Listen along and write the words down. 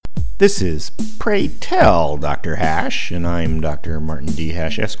This is Pray Tell Dr. Hash, and I'm Dr. Martin D.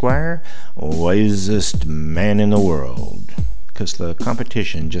 Hash, Esquire, wisest man in the world. 'Cause the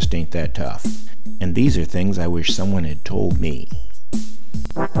competition just ain't that tough. And these are things I wish someone had told me.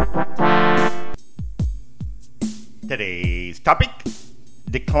 Today's topic,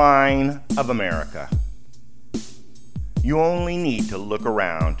 Decline of America. You only need to look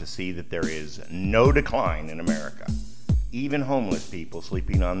around to see that there is no decline in America. Even homeless people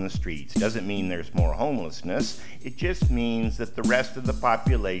sleeping on the streets doesn't mean there's more homelessness. It just means that the rest of the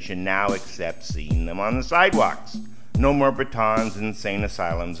population now accepts seeing them on the sidewalks. No more batons, insane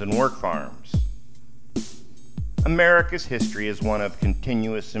asylums, and work farms. America's history is one of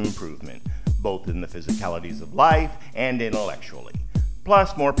continuous improvement, both in the physicalities of life and intellectually.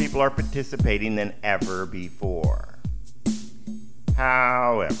 Plus, more people are participating than ever before.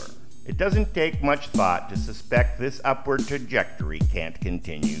 However, it doesn't take much thought to suspect this upward trajectory can't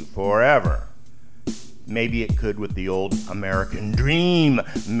continue forever. Maybe it could with the old American dream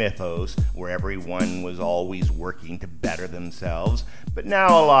mythos, where everyone was always working to better themselves, but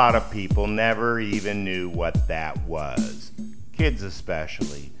now a lot of people never even knew what that was. Kids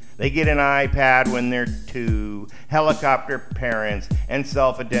especially. They get an iPad when they're 2, helicopter parents, and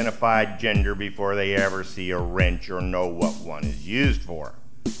self-identified gender before they ever see a wrench or know what one is used for.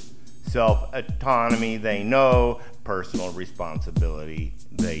 Self-autonomy they know, personal responsibility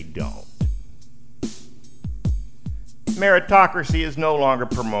they don't. Meritocracy is no longer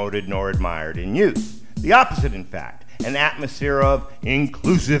promoted nor admired in youth. The opposite, in fact, an atmosphere of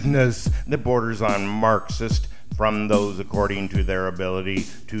inclusiveness that borders on Marxist, from those according to their ability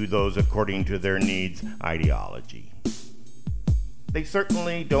to those according to their needs ideology. They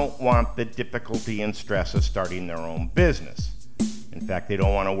certainly don't want the difficulty and stress of starting their own business. In fact, they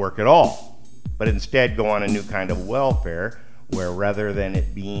don't want to work at all, but instead go on a new kind of welfare where rather than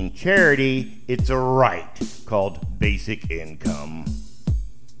it being charity, it's a right called basic income.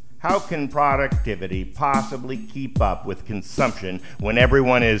 How can productivity possibly keep up with consumption when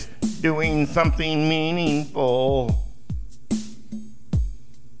everyone is doing something meaningful?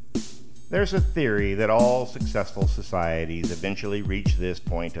 There's a theory that all successful societies eventually reach this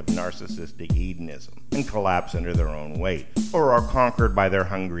point of narcissistic hedonism and collapse under their own weight, or are conquered by their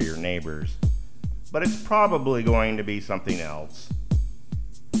hungrier neighbors. But it's probably going to be something else.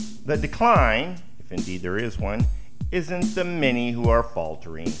 The decline, if indeed there is one, isn't the many who are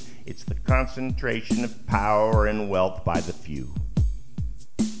faltering. It's the concentration of power and wealth by the few.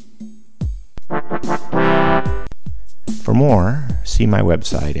 For more, see my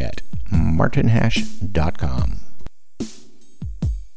website at martinhash.com.